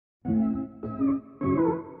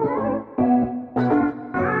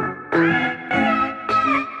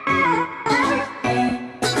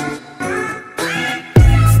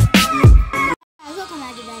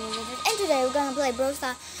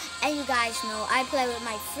I play with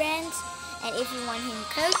my friends, and if you want him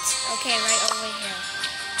coach, okay, right over here.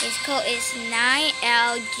 His code is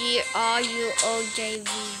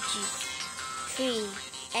 9LGRUOJVG3,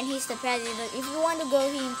 and he's the president. If you want to go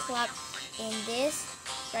him club in this,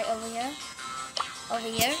 right over here,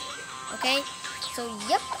 okay. So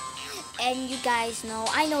yep, and you guys know,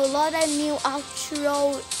 I know a lot of new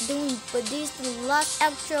outro doing, but this is the last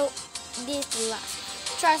outro. This is the last.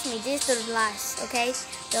 Trust me, this is the last. Okay,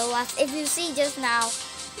 the last. If you see just now,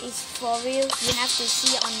 it's for real. You have to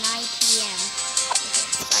see on 9 p.m. Okay,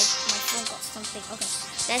 like my phone got something. Okay,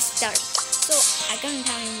 let's start. So I can't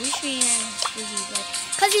tell him which one is like,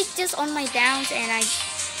 cause it's just on my downs, and I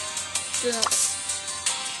don't know.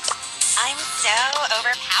 I'm so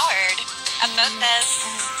overpowered. About this.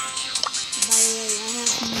 By the way, I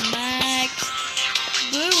have Max.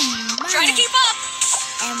 Boom, Max. Try to keep up.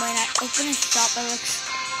 And when I open a shop, I look.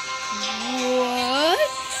 What?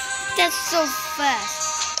 That's so fast.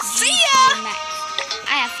 See ya. Max.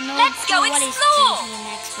 I have no Let's clue go what is explore. GG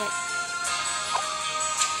Max, but.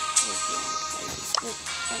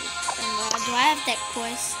 Do I have that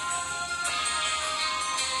quest?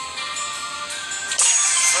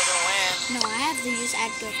 For the win. No, I have to use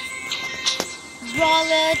Edgar.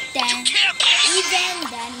 Brawler then even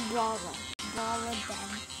then brawler. Brawler then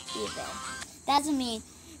even. Doesn't mean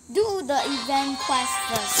do the event quest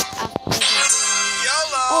first after the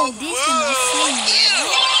YOLO. Oh, this is the same.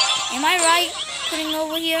 Am I right? Putting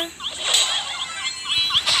over here?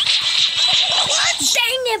 What?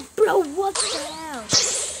 Dang it, bro! What the hell?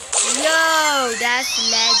 Yo, that's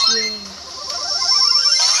legend.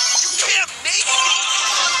 You can't make me.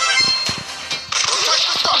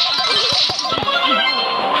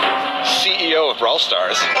 CEO of Brawl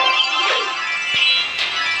Stars.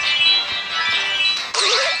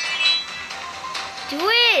 Do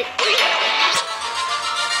it!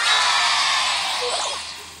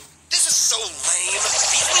 This is so lame.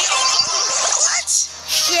 Beat me up. What?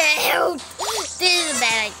 Shoot! This is a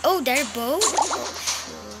bad idea. Oh, they're both?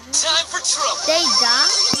 Time for trouble. They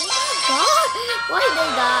died? Oh my god! Why they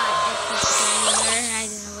die? I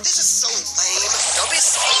don't know what. This is so lame. Don't be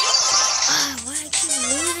silly. Why I keep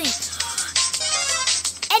losing?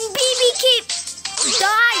 And BB keep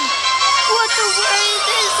dying! What the world is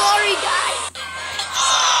this? Sorry, guys.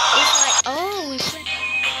 It's like, oh, we should.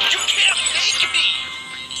 You can't make me.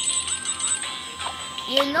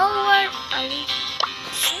 You know what? Are we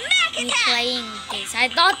Smack it down. playing this? I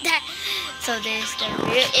thought that. So this is the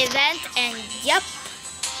real event, and yep.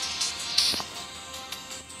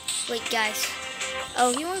 Wait, guys.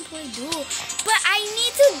 Oh, he won't play duel, but I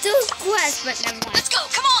need to do quest. But never mind. Let's go.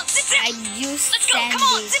 Come on. Zip zip. I use Let's go. Come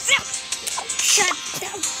on. Sandy. Zip zip. Shut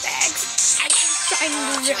down, bags. I can try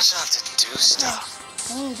and do Just have to do stuff.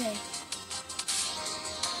 Okay.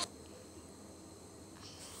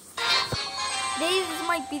 This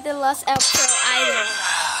might be the last outro either.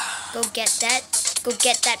 Go get that. Go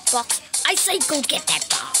get that box. I say go get that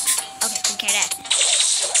box. Okay, go get that.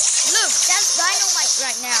 Look, that's dynamite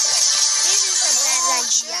right now. This is a bad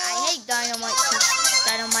idea. I hate dynamite because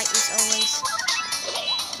dynamite is always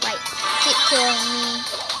like keep killing me.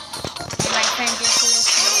 And my friend just lives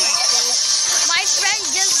me like this. My friend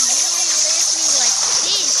just really lives me like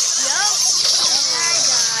this, yo. Oh my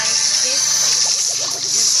gosh, this.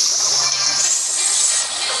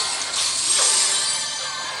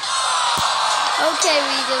 Okay,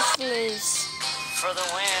 we just lose. For the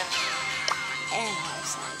win. And I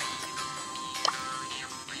was like,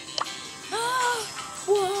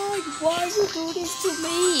 why you do this to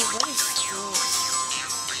me? What is this?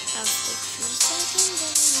 After 2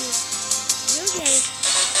 seconds, okay.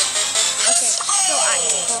 Okay, so I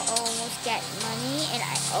almost get money, and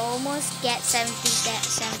I almost get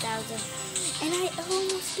 7,000, and I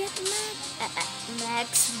almost get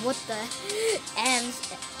max. What the? And I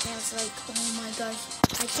was like, oh my gosh,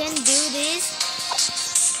 I can do this.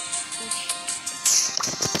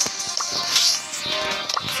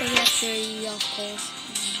 So he has 30, of course.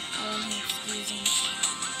 I don't have to use him.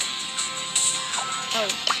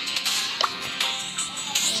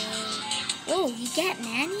 Oh, he got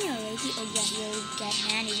Nanny already? Oh yeah, he already got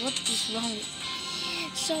Nanny. What is wrong with me?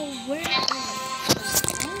 So where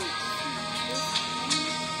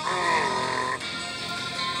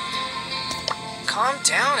Calm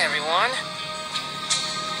down, everyone.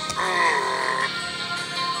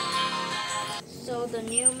 So the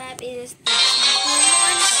new map is the champion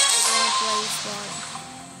one, but I don't play Spawn.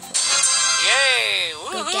 Yay!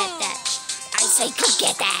 Go get that. I say go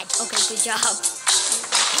get that. Okay, good job.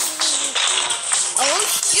 Oh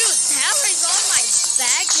shoot, Tower is on my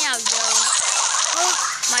back now, yo. Oh,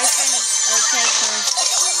 my friend is okay, cause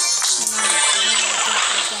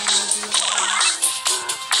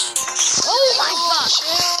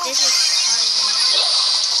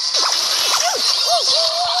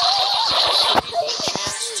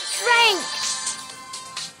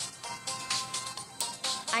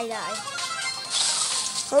I die.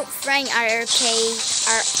 Hope Frank are okay,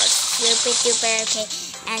 are super duper okay,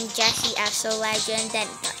 and Jesse are so legend and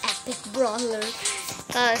the epic brawler.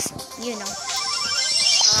 Cause you know.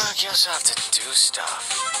 I guess I have to do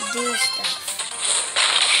stuff. Do stuff.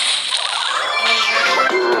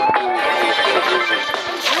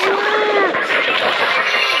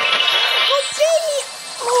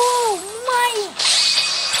 Oh my!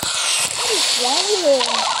 What is wrong with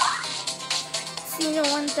him? See, no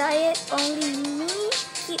one diet, only me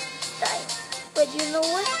keep dying. But you know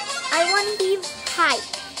what? I want to be high.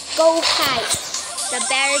 Go high. The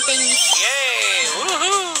better thing is Yay!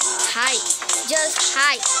 Woohoo! high. Just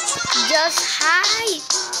high. Just high.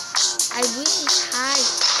 I wish it's high.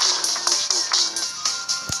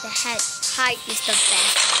 The head height is the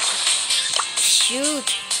best. Shoot.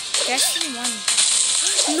 Just one.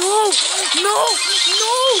 No! No!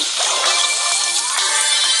 No!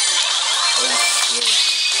 Oh shoot.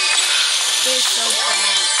 This is so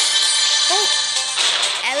bad. Oh!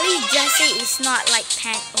 At least Jesse is not like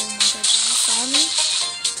Pan. Oh my god, did you saw me?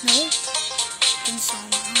 No? Didn't saw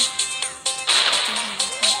me.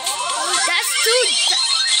 That's too.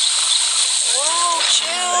 Whoa,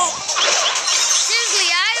 chill. Seriously,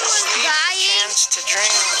 I was dying. Chance to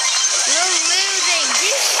dream. You're losing.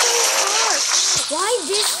 This is so hard. Why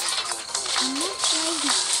this? I'm not trying.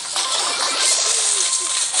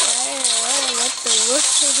 What the world?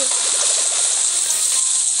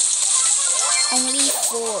 Only 4.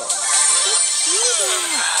 Who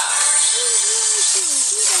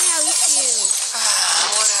the hell is you?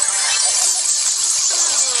 Whatever.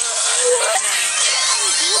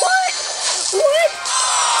 What? What?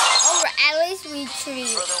 Oh, at least we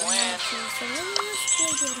treat. For the win. So let's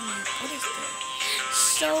play the other map. What is this?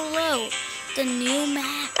 Solo. The new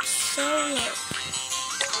map. Solo.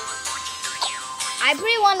 I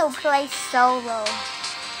really want to play solo.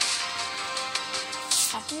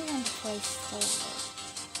 I really want to play solo.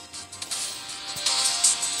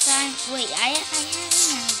 Wait, I have an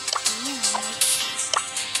idea.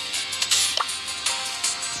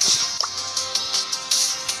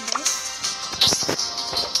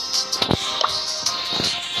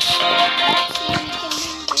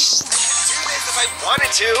 If I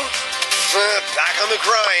wanted to. Back on the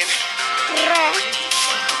grind.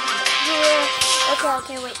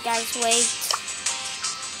 Okay, wait, guys, wait.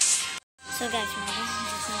 So, guys, my husband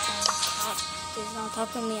does not talk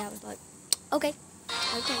to me. I was like, okay.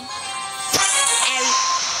 And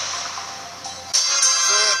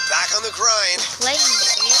Back on the grind. playing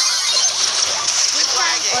this. This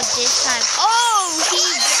time or this time? Oh, he.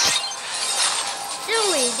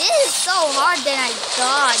 Silly, this is so hard than I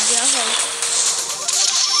thought, yo.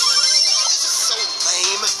 So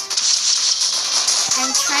lame.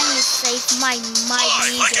 I'm trying to save my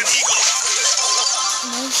leader.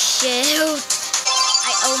 No shit.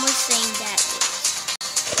 I almost sang that.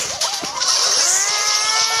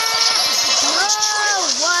 Whoa,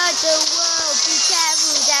 what the world? Be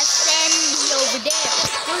careful, that's Sandy over there.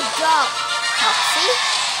 Good job, Toxie.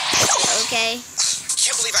 Okay.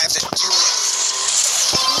 Can't believe I have to do this.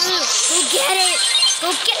 Go get it. Go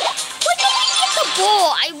get it. Why did I get the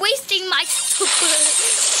ball? I'm wasting my super.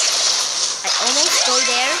 I almost go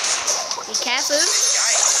there. Be careful.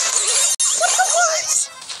 What the what?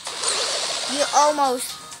 You almost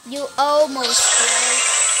did. You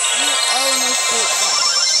almost did that.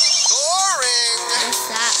 Boring. What's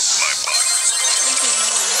that?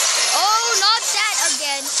 Oh, not that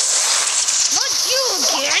again. Not you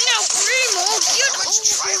again. Now, Primo, get over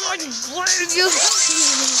my you.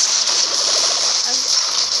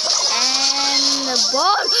 And the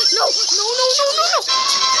ball. No.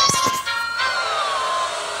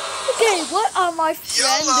 Okay, what are my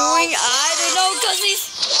friends doing? I don't know, cause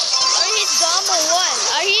are he dumb or what?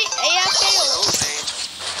 Are he AFK or what?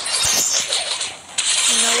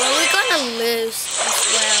 You know what? We're gonna lose as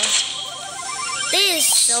well. This is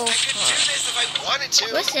so I could do hard. this if I wanted to.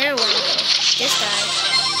 Where's everyone go? This guy.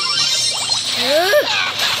 Bam.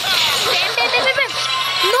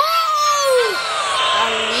 No!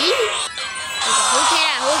 Are we? Okay,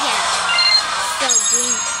 who can? So,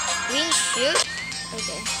 green shoot.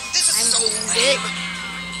 Okay. This is I'm so doing lame. good.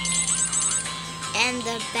 And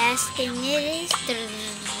the best thing is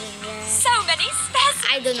So many specimens.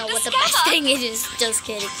 I don't know what the best thing is. Just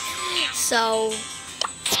kidding. So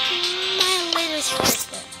my little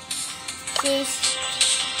sister, please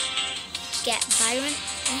get Byron,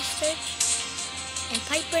 Esther, and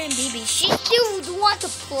Piper and BB. She still want to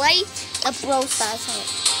play the Brawl Stars.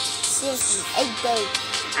 Seriously, 8 days.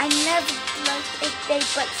 I never played 8 days,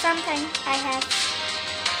 but sometimes I have.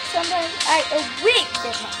 Sometimes I a week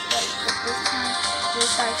did not play, but this time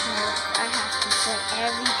precise mode, I have to play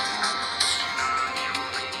every time.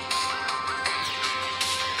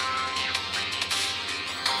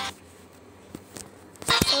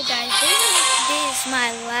 So guys, this is my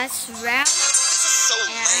last round. This is so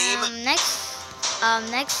lame. Next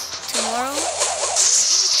tomorrow. Tomorrow.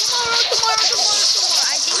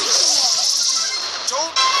 I think it's tomorrow.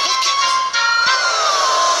 Don't look at me.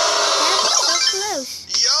 That's so close.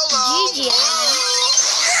 YOLO. GG.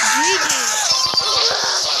 GG.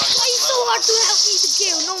 Why is so hard to help me to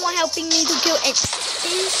kill? No one helping me to kill. And this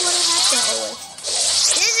is what happens always.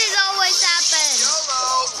 This is always happen.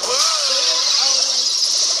 YOLO.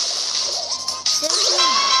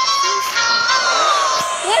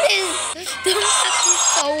 What is? Don't have to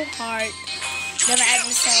so hard. Don't have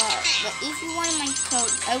to so hard. But if you want my code,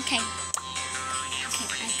 okay. Okay,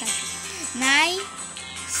 I got you.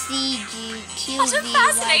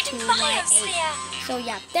 9CGQVY2Y8. So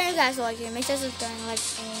yeah, thank you guys for watching. Make sure to subscribe and like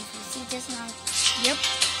and see just now. Yep.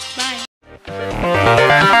 Bye.